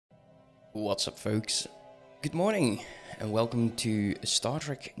What's up, folks? Good morning, and welcome to Star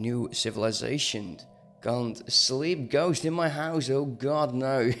Trek New Civilization. Can't sleep, ghost in my house, oh god,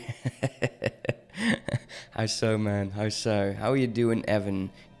 no. How so, man? How so? How are you doing, Evan?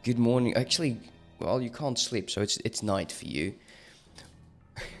 Good morning. Actually, well, you can't sleep, so it's night for you.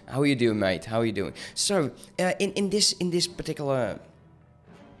 How are you doing, mate? How are you doing? So, in this particular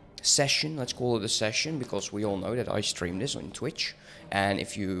session, let's call it a session, because we all know that I stream this on Twitch. And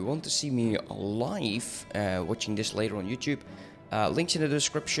if you want to see me live, watching this later on YouTube, links in the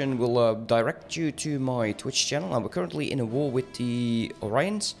description will direct you to my Twitch channel. And we're currently in a war with the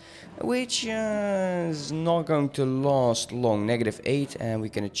Orions, which is not going to last long. -8, and we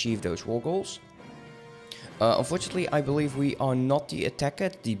can achieve those war goals. Unfortunately, I believe we are not the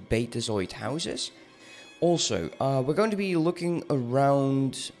attacker, the Betazoid houses. Also, we're going to be looking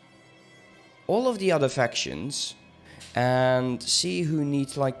around all of the other factions and see who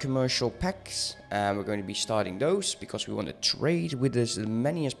needs like commercial packs. We're going to be starting those because we want to trade with as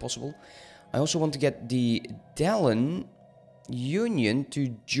many as possible. I also want to get the Dallin Union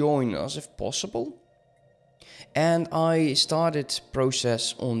to join us if possible. And I started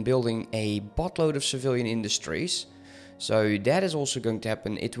process on building a buttload of civilian industries. So that is also going to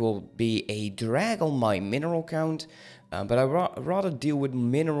happen. It will be a drag on my mineral count. But I rather deal with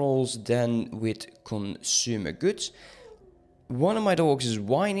minerals than with consumer goods. One of my dogs is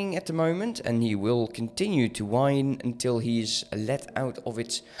whining at the moment, and he will continue to whine until he's let out of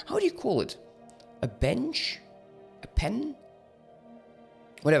its... How do you call it? A bench? A pen?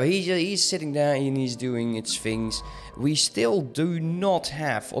 Whatever, he's sitting there and he's doing its things. We still do not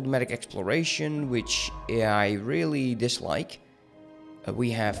have automatic exploration, which I really dislike.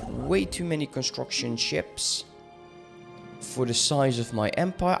 We have way too many construction ships for the size of my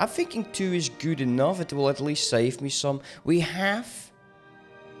empire. I'm thinking 2 is good enough. It will at least save me some. We have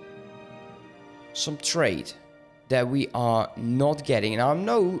some trade that we are not getting, and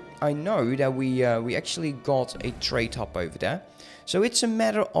I know that we actually got a trade hub over there. So it's a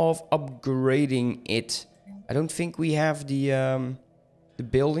matter of upgrading it. I don't think we have the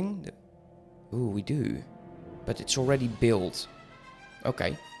building. Oh, we do, but it's already built.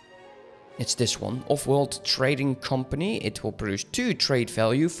 Okay. It's this one, Off-World Trading Company. It will produce 2 trade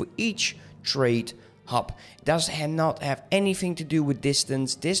value for each trade hub. It does not have anything to do with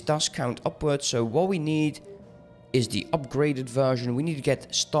distance. This does count upwards, so what we need is the upgraded version. We need to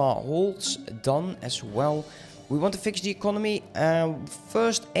get star holds done as well. We want to fix the economy.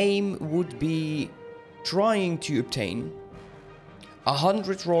 First aim would be trying to obtain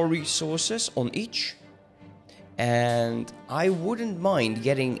 100 raw resources on each. And I wouldn't mind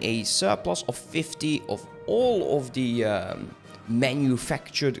getting a surplus of 50 of all of the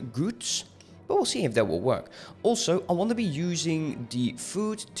manufactured goods. But we'll see if that will work. Also, I want to be using the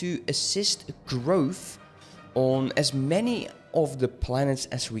food to assist growth on as many of the planets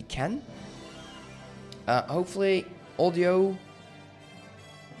as we can. Hopefully, audio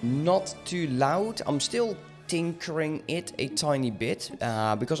not too loud. I'm still tinkering it a tiny bit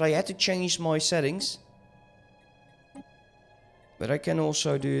because I had to change my settings. But I can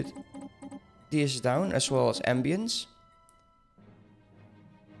also do this down as well as ambience.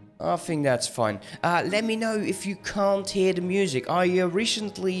 I think that's fine. Let me know if you can't hear the music. I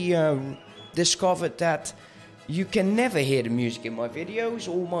recently discovered that you can never hear the music in my videos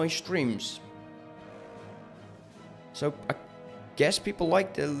or my streams. So I guess people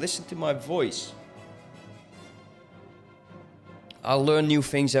like to listen to my voice. I learn new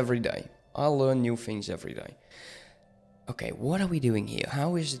things every day. Okay, what are we doing here?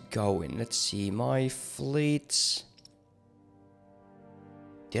 How is it going? Let's see, my fleets...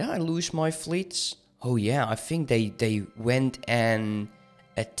 Did I lose my fleets? Oh yeah, I think they went and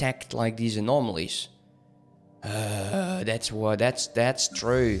attacked like these anomalies. That's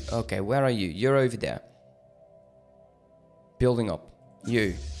true. Okay, where are you? You're over there. Building up.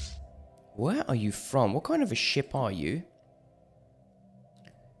 You. Where are you from? What kind of a ship are you?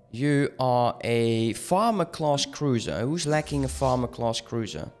 You are a farmer class cruiser. Who's lacking a farmer class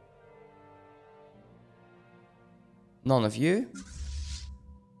cruiser? None of you.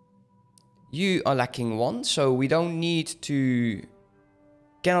 You are lacking 1, so we don't need to...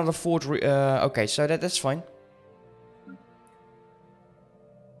 Cannot afford... okay, so that's fine.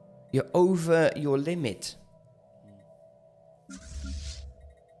 You're over your limit.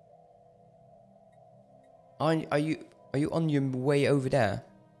 Are you on your way over there?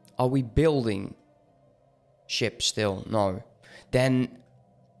 Are we building ships still? No. Then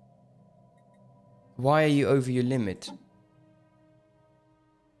why are you over your limit?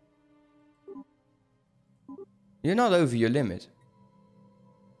 You're not over your limit.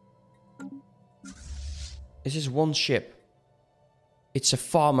 This is one ship. It's a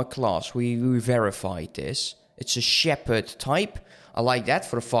farmer class. We verified this. It's a shepherd type. I like that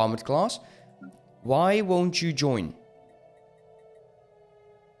for a farmer class. Why won't you join?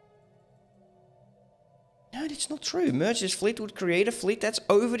 No, that's not true. Merge this fleet would create a fleet that's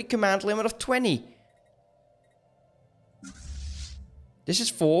over the command limit of 20. This is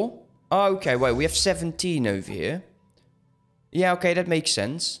 4. Oh, okay, wait, we have 17 over here. Yeah, okay, that makes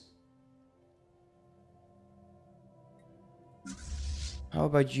sense. How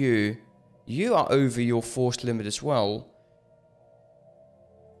about you? You are over your forced limit as well.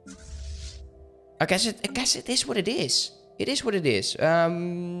 I guess it is what it is. It is what it is.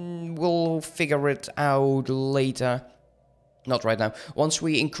 We'll figure it out later. Not right now. Once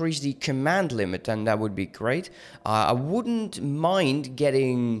we increase the command limit, then that would be great. I wouldn't mind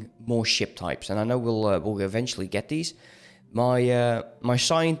getting more ship types, and I know we'll eventually get these. My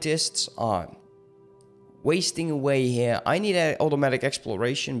scientists are wasting away here. I need an automatic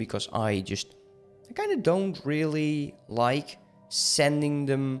exploration because I kind of don't really like sending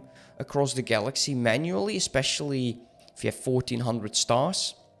them across the galaxy manually, especially if you have 1400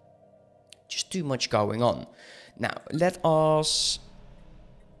 stars. Just too much going on. Now, let us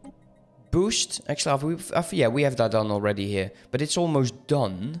boost. Actually, yeah, we have that done already here, but it's almost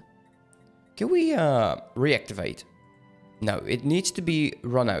done. Can we reactivate? No, it needs to be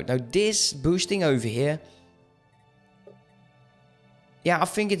run out. Now, this boosting over here, yeah, I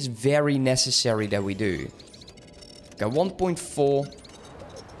think it's very necessary that we do. Okay, 1.4.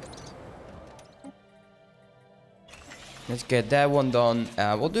 Let's get that one done.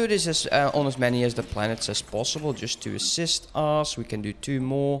 We'll do this as on as many as the planets as possible, just to assist us. We can do 2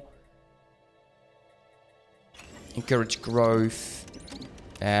 more. Encourage growth.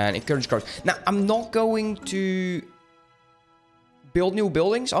 And encourage growth. Now, I'm not going to build new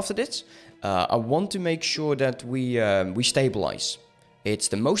buildings after this. I want to make sure that we stabilize. It's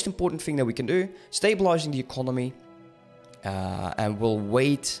the most important thing that we can do. Stabilizing the economy. And we'll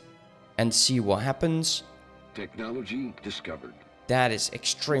wait and see what happens. Technology discovered. That is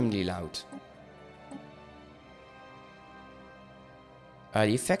extremely loud.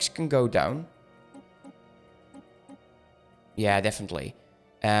 The effects can go down. Yeah, definitely.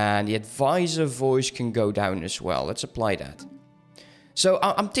 And the advisor voice can go down as well. Let's apply that. So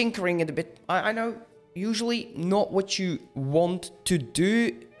I'm tinkering it a bit. I know usually not what you want to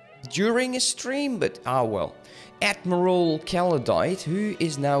do during a stream, but well. Admiral Caledite, who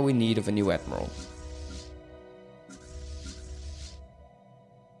is now in need of a new admiral.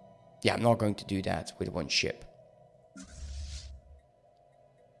 Yeah, I'm not going to do that with one ship.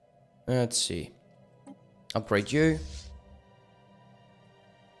 Let's see. Upgrade you.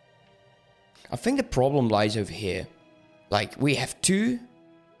 I think the problem lies over here. Like, we have two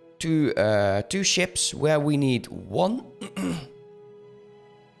ships where we need one.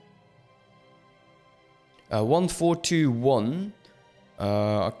 1421.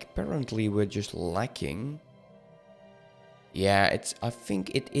 Apparently we're just lacking. Yeah, I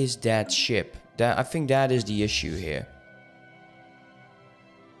think it is that ship. I think that is the issue here.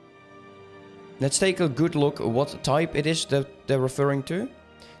 Let's take a good look at what type it is that they're referring to.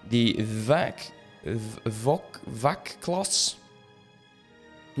 The VAC class.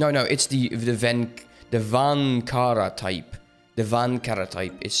 No, it's the Vankara type. The Vankara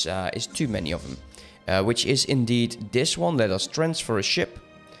type is too many of them, which is indeed this one. Let us transfer a ship.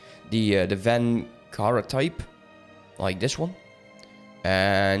 The Vankara type. Like this one.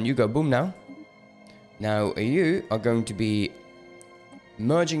 And you go boom now. Now you are going to be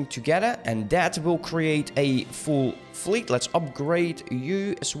merging together, and that will create a full fleet. Let's upgrade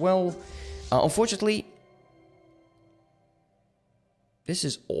you as well. Unfortunately, this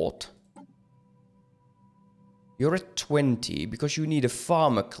is odd. You're at 20 because you need a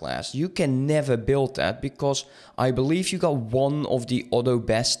farmer class. You can never build that because I believe you got one of the auto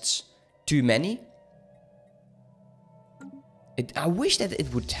bests too many. I wish that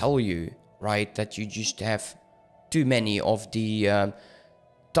it would tell you, right, that you just have too many of the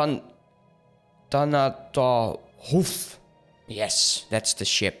Tanata Hoof. Yes, that's the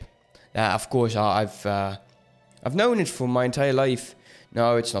ship. Of course, I've known it for my entire life.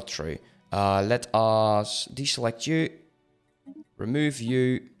 No, it's not true. Let us deselect you, remove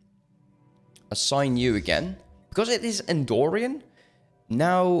you, assign you again. Because it is Andorian,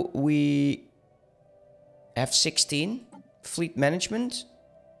 now we have 16. Fleet management.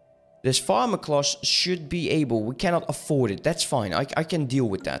 This farmer class should be able. We cannot afford it. That's fine. I can deal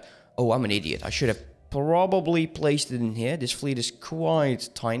with that. Oh, I'm an idiot. I should have probably placed it in here. This fleet is quite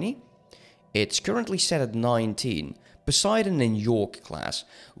tiny. It's currently set at 19. Poseidon and York class.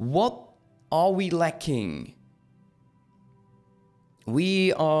 What are we lacking?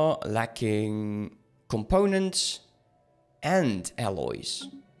 We are lacking components and alloys.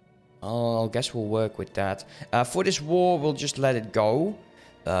 I guess we'll work with that. For this war, we'll just let it go.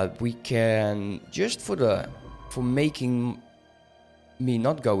 We can just for making me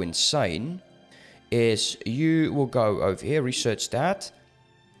not go insane, is you will go over here, research that.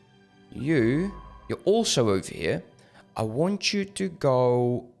 You're also over here. I want you to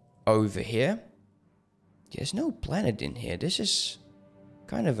go over here. There's no planet in here. This is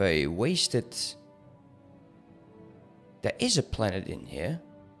kind of a wasted... There is a planet in here.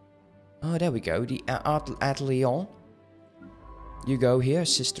 Oh, there we go. The Atelion. You go here,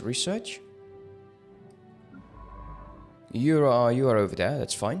 sister research. You are over there,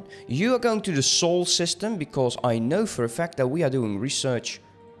 that's fine. You are going to the Sol system because I know for a fact that we are doing research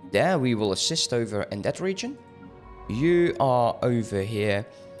there. We will assist over in that region. You are over here.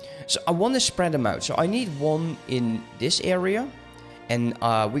 So I want to spread them out. So I need one in this area. And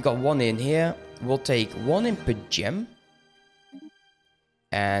we got one in here. We'll take one in Pajem.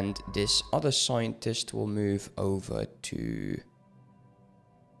 And this other scientist will move over to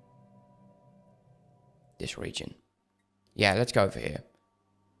this region. Yeah, let's go over here.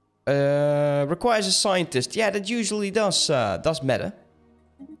 Requires a scientist. Yeah, that usually does matter.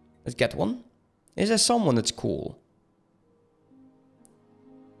 Let's get one. Is there someone that's cool?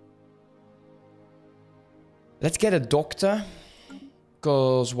 Let's get a doctor.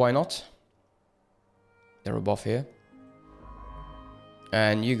 Because why not? They're above here.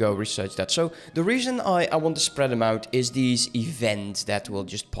 And you go research that. So the reason I want to spread them out is these events that will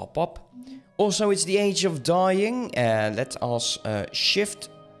just pop up. Also, it's the age of dying. Let us shift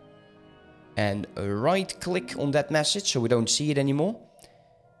and right click on that message so we don't see it anymore.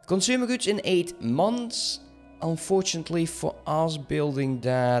 Consumer goods in 8 months. Unfortunately for us, building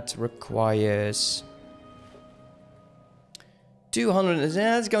that requires 200.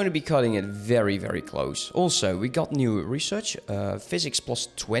 That's going to be cutting it very, very close. Also, we got new research. Physics plus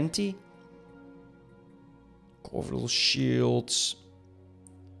 20. Orbital shields.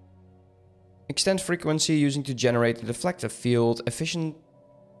 Extend frequency using to generate a deflector field.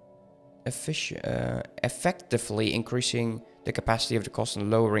 Effectively increasing the capacity of the cost and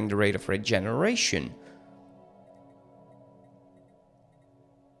lowering the rate of regeneration.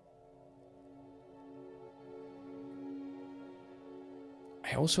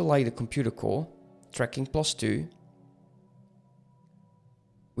 I also like the computer core. Tracking plus 2.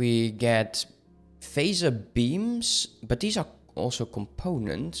 We get phaser beams, but these are also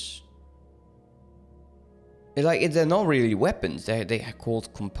components. They're not really weapons, they are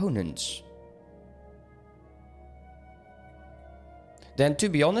called components. Then, to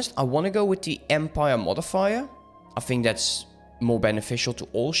be honest, I want to go with the Empire modifier. I think that's more beneficial to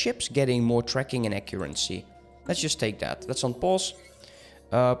all ships, getting more tracking and accuracy. Let's just take that. That's on pause.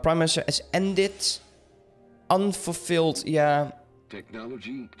 Prime Minister has ended. Unfulfilled, yeah.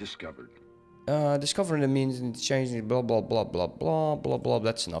 Technology discovered. Discovering the means and changing blah blah blah blah blah blah blah.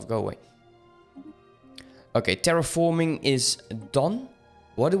 That's enough. Go away. Okay, terraforming is done.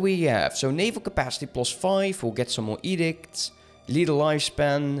 What do we have? So naval capacity plus 5. We'll get some more edicts. Leader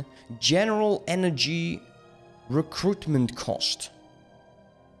lifespan. General energy recruitment cost.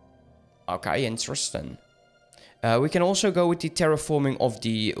 Okay, interesting. We can also go with the terraforming of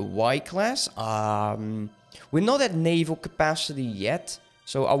the Y class. We're not at naval capacity yet,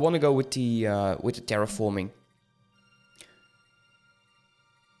 so I want to go with the terraforming.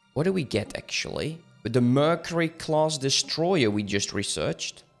 What do we get actually? With the Mercury class destroyer we just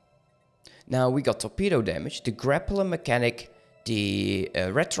researched. Now we got torpedo damage, the grappler mechanic, the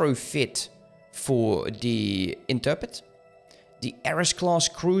retrofit for the Interpret, the Ares class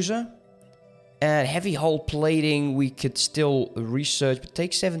cruiser. And heavy hull plating we could still research, but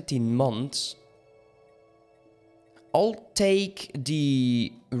take 17 months. I'll take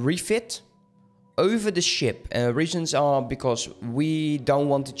the refit over the ship. Reasons are because we don't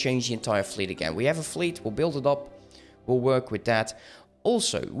want to change the entire fleet again. We have a fleet, we'll build it up, we'll work with that.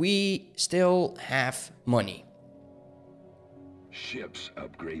 Also, we still have money. Ships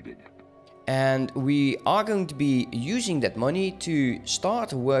upgraded. And we are going to be using that money to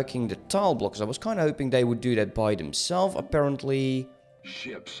start working the tile blocks. I was kind of hoping they would do that by themselves. Apparently,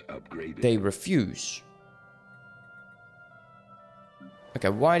 ships upgraded. They refuse. Okay,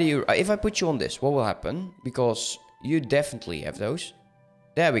 why do you... if I put you on this, what will happen? Because you definitely have those.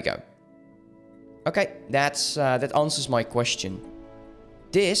 There we go. Okay, that answers my question.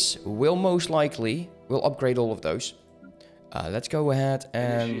 This will most likely... will upgrade all of those. Let's go ahead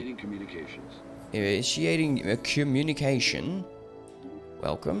and... Initiating communications. Initiating communication.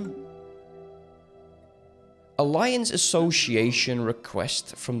 Welcome. Alliance Association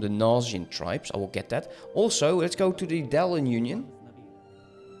request from the Nazian tribes. I will get that. Also, let's go to the Dallin Union.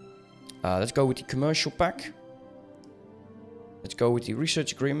 Let's go with the commercial pack. Let's go with the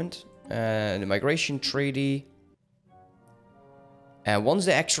research agreement. The migration treaty. And once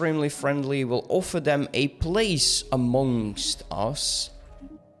they're extremely friendly, we'll offer them a place amongst us.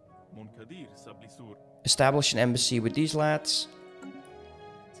 Establish an embassy with these lads.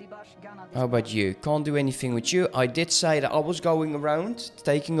 How about you? Can't do anything with you. I did say that I was going around,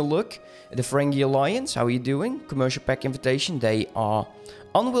 taking a look at the Ferengi Alliance. How are you doing? Commercial pack invitation. They are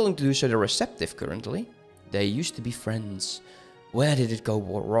unwilling to do so. They're receptive currently. They used to be friends. Where did it go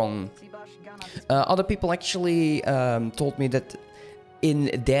wrong? Other people actually told me that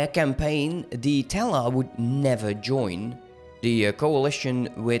in their campaign, the Tellar would never join the coalition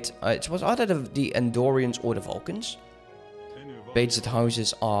with... it was either the Andorians or the Vulcans. Baited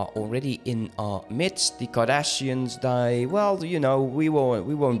houses are already in our midst. The Cardassians, they... well, you know, we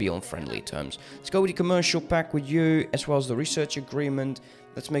won't be on friendly terms. Let's go with the commercial pack with you, as well as the research agreement.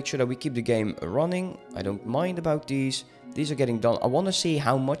 Let's make sure that we keep the game running. I don't mind about these. These are getting done. I want to see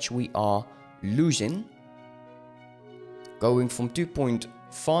how much we are losing. Going from 2.5,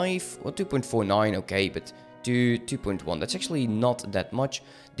 or 2.49, okay, but to 2.1. That's actually not that much.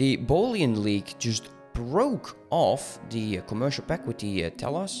 The Bolian League just broke off the commercial pack with the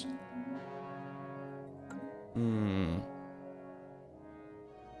Tellars.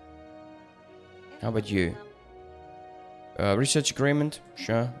 How about you? Research agreement?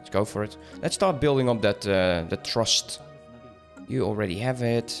 Sure, let's go for it. Let's start building up that trust. You already have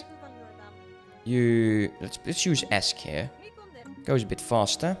it. Let's use Esk here. Goes a bit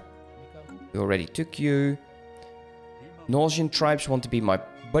faster. We already took you. Nazian tribes want to be my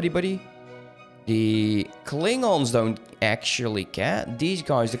buddy. The Klingons don't actually care. These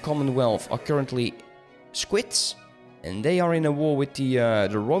guys, the Commonwealth, are currently squids. And they are in a war with the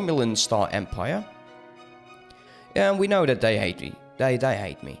Romulan Star Empire. And we know that they hate me. They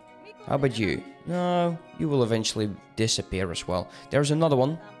hate me. How about you? No, you will eventually disappear as well. There's another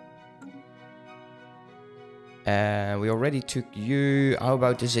one. We already took you. How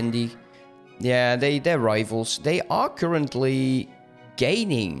about the Zindi? Yeah, they're rivals. They are currently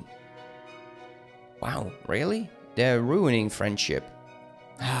gaining. Wow, really? They're ruining friendship.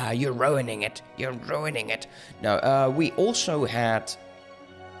 Ah, you're ruining it. You're ruining it. No, we also had...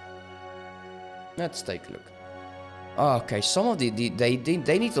 let's take a look. Okay, some of they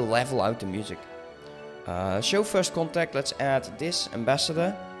need to level out the music. Show first contact. Let's add this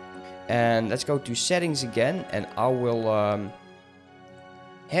ambassador. And let's go to settings again. And I will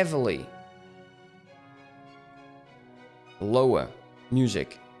heavily lower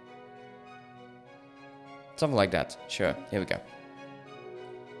music. Something like that. Sure. Here we go.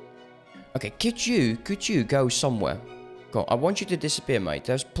 Okay, could you go somewhere? Go. I want you to disappear, mate.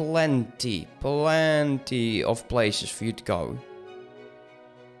 There's plenty of places for you to go.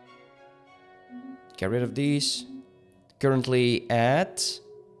 Get rid of these. Currently at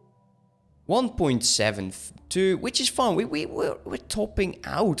 1.72, which is fine. We're topping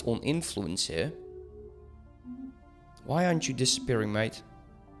out on influence here. Why aren't you disappearing, mate?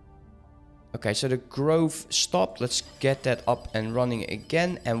 Okay, so the growth stopped. Let's get that up and running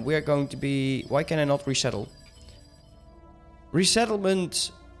again. And we're going to be... why can I not resettle?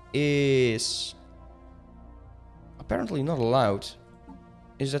 Resettlement is... apparently not allowed.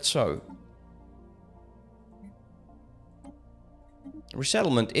 Is that so?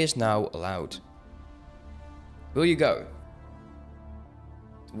 Resettlement is now allowed. Will you go?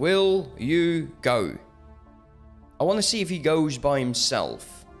 Will you go? I want to see if he goes by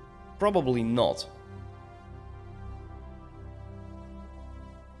himself. Probably not.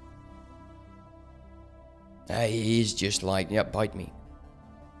 He's just like, yeah, bite me.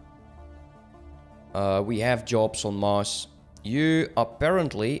 We have jobs on Mars. You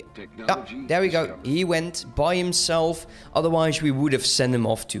apparently... ah, there we go. He went by himself. Otherwise, we would have sent him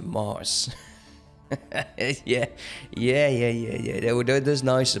off to Mars. Yeah. There's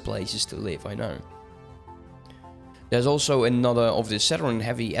nicer places to live, I know. There's also another of the Saturn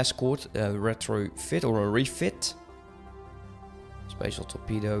Heavy Escort, retrofit or a refit. Spatial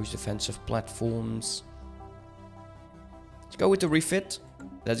torpedoes, defensive platforms. Let's go with the refit.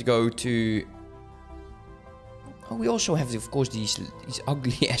 Let's go to... oh, we also have, of course, these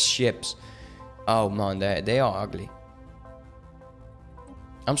ugly ass ships. Oh man, they are ugly.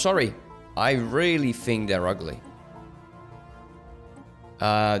 I'm sorry. I really think they're ugly.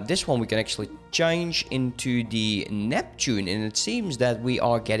 This one we can actually change into the Neptune, and it seems that we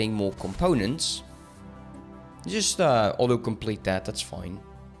are getting more components. Just auto-complete that, that's fine.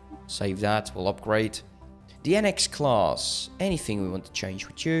 Save that, we'll upgrade. The NX class. Anything we want to change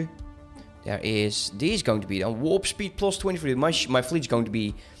with you? There is... These going to be done. Warp speed plus 23. My fleet's going to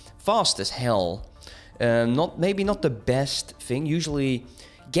be fast as hell. Maybe not the best thing. Usually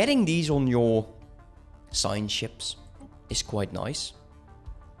getting these on your science ships is quite nice.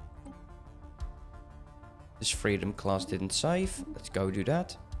 This Freedom class didn't save. Let's go do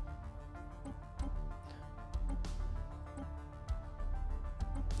that.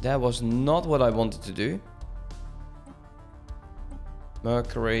 That was not what I wanted to do.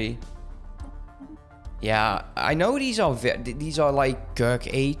 Mercury. Yeah, I know these are like Kirk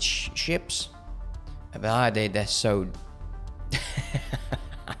Age ships. But they're so...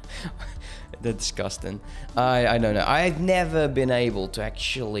 They're disgusting. I don't know. I've never been able to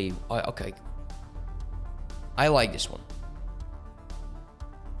actually... okay. I like this one.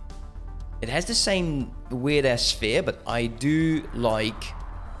 It has the same weird-ass sphere, but I do like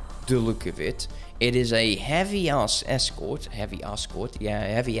the look of it. It is a heavy-ass escort. Heavy escort. Yeah,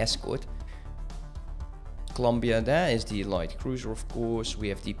 heavy escort. Columbia, there is the light cruiser, of course. We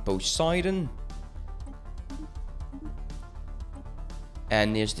have the Poseidon.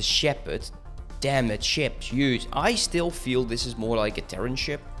 And there's the Shepherd. Damn, that ship's huge. I still feel this is more like a Terran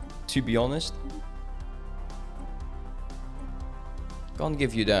ship, to be honest. Can't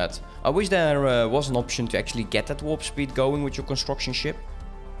give you that. I wish there was an option to actually get that warp speed going with your construction ship.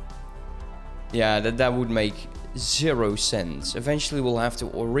 Yeah, that would make 0 sense. Eventually we'll have to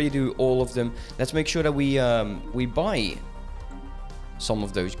redo all of them. Let's make sure that we buy some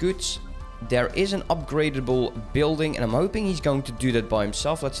of those goods. There is an upgradable building, and I'm hoping he's going to do that by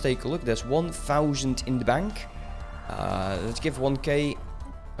himself. Let's take a look. There's 1,000 in the bank. Let's give 1k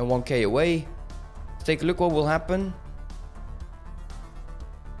and 1k away. Let's take a look what will happen.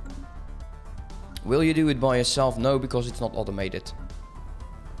 Will you do it by yourself? No, because it's not automated.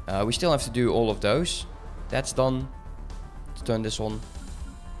 We still have to do all of those. That's done. Let's turn this on.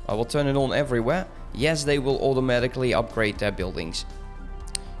 I will turn it on everywhere. Yes, they will automatically upgrade their buildings.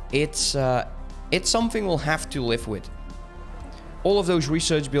 It's something we'll have to live with. All of those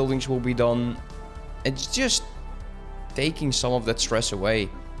research buildings will be done. It's just taking some of that stress away.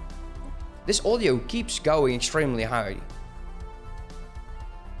 This audio keeps going extremely high.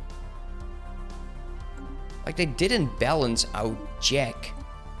 Like they didn't balance out jack.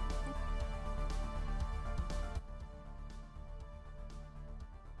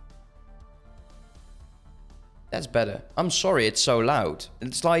 That's better. I'm sorry it's so loud.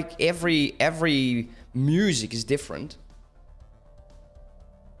 It's like every music is different.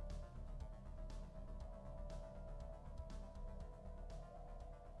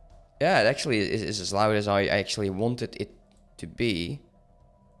 Yeah, it actually is as loud as I actually wanted it to be.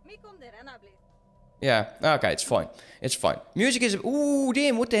 Yeah, okay, it's fine. It's fine. Music is... Ooh,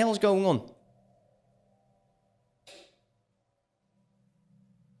 damn, what the hell is going on?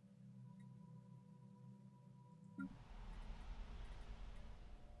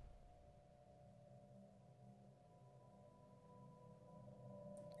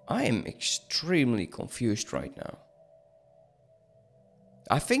 I am extremely confused right now.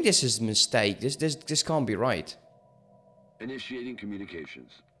 I think this is a mistake. This can't be right. Initiating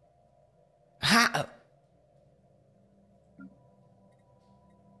communications. Ha!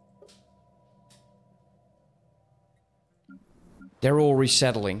 They're all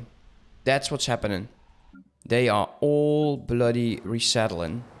resettling. That's what's happening. They are all bloody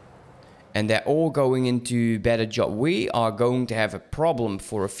resettling. And they're all going into better job. We are going to have a problem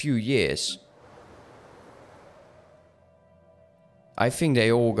for a few years. I think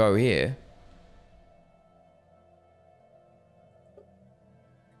they all go here.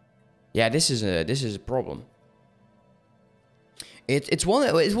 Yeah, this is a problem. It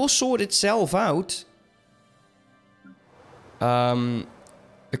will sort itself out. I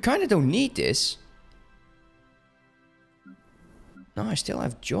kind of don't need this. No, I still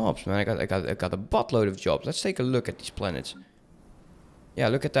have jobs, man. I got a buttload of jobs. Let's take a look at these planets. Yeah,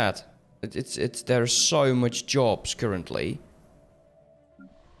 look at that. There's so much jobs currently.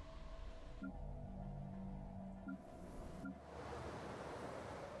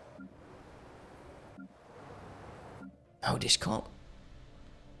 Oh, this can't...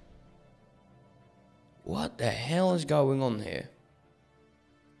 What the hell is going on here?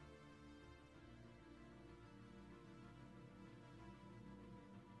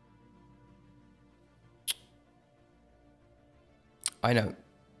 I know.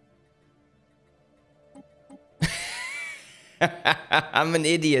 I'm an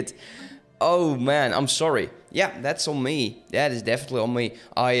idiot. Oh man, I'm sorry. Yeah, that's on me. That is definitely on me.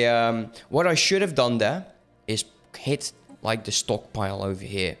 What I should have done there is hit like the stockpile over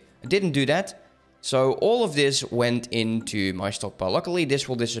here. I didn't do that. So all of this went into my stockpile. Luckily, this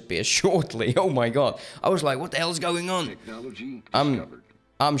will disappear shortly. Oh my god. I was like, what the hell is going on? Technology discovered.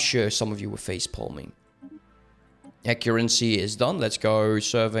 I'm sure some of you were face palming. Accuracy is done. Let's go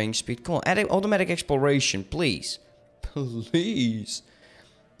surveying speed. Come on, add automatic exploration, please. Please.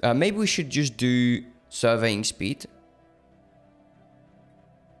 Maybe we should just do surveying speed.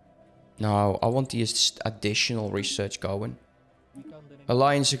 No, I want this additional research going.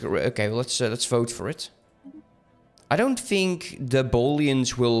 Alliance, okay, well, let's vote for it. I don't think the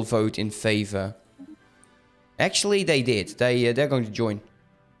Bolians will vote in favor. Actually, they did. They're going to join.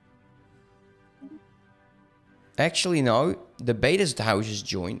 Actually, no. The Betas houses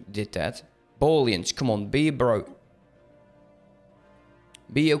did that. Bolians, come on, be a bro.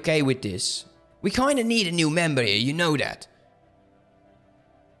 Be okay with this. We kind of need a new member here, you know that.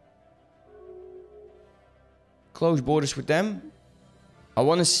 Close borders with them. I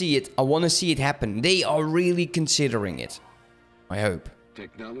want to see it. I want to see it happen. They are really considering it. I hope.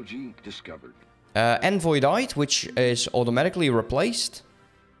 Technology discovered. Envoy died, which is automatically replaced.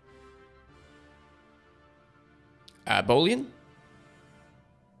 Bolian?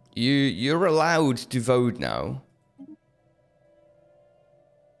 You're allowed to vote now.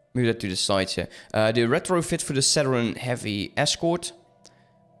 Move that to the side here. The retrofit for the Saturn Heavy Escort.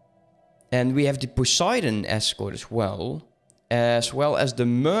 And we have the Poseidon Escort as well as the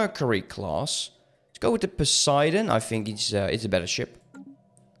Mercury class. Let's go with the Poseidon. I think it's a better ship.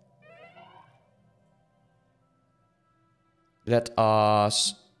 Let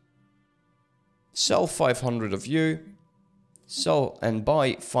us sell 500 of you. Sell and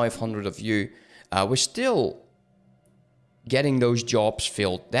buy 500 of you. We're still getting those jobs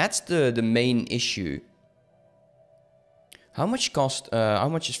filled. That's the main issue. How much cost? How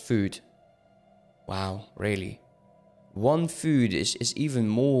much is food? Wow, really? One food is even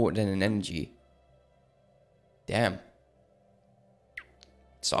more than an energy. Damn.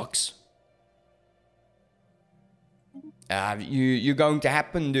 Sucks. You're going to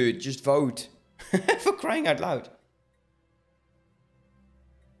happen, dude. Just vote. For crying out loud.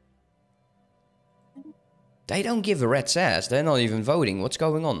 They don't give a rat's ass. They're not even voting. What's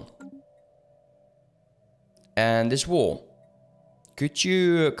going on? And this war. Could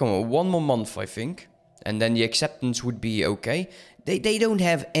you... come on, one more month, I think. And then the acceptance would be okay. They don't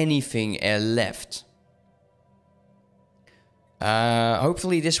have anything left.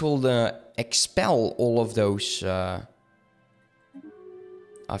 Hopefully this will expel all of those... I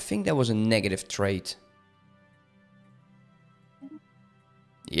think that was a negative trait.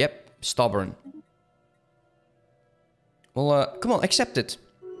 Yep, stubborn. Well, come on, accept it.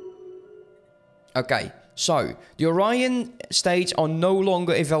 Okay, so the Orion states are no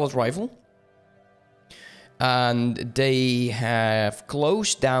longer a valid rival. And they have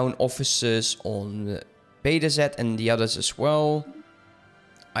closed down offices on Beta Z and the others as well.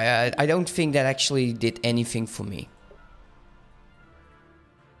 I don't think that actually did anything for me.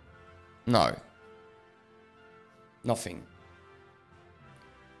 No. Nothing.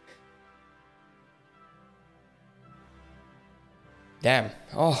 Damn.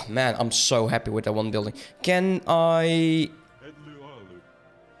 Oh, man. I'm so happy with that one building. Can I...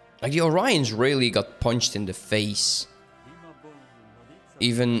 like, the Orions really got punched in the face.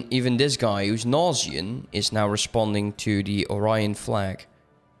 Even this guy, who's Nausean, is now responding to the Orion flag.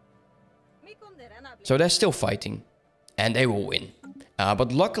 So they're still fighting. And they will win.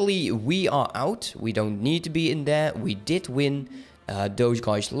 But luckily, we are out. We don't need to be in there. We did win. Those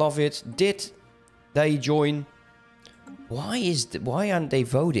guys love it. Did they join? Why aren't they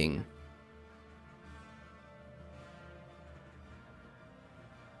voting?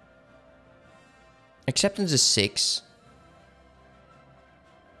 Acceptance is 6.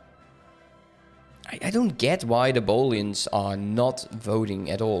 I don't get why the Bolians are not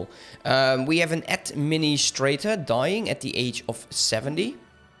voting at all. We have an administrator dying at the age of 70.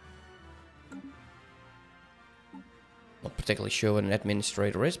 Not particularly sure what an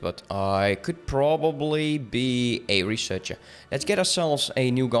administrator is, but I could probably be a researcher. Let's get ourselves a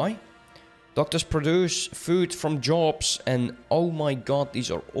new guy. Doctors produce food from jobs, and oh my god,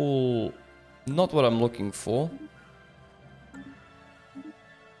 these are all not what I'm looking for.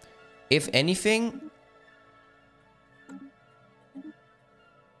 If anything,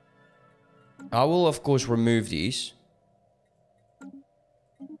 I will of course remove these.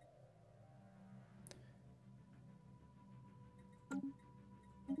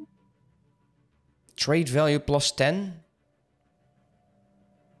 Trade value plus 10.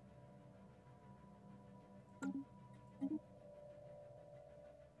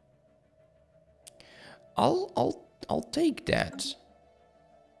 I'll take that.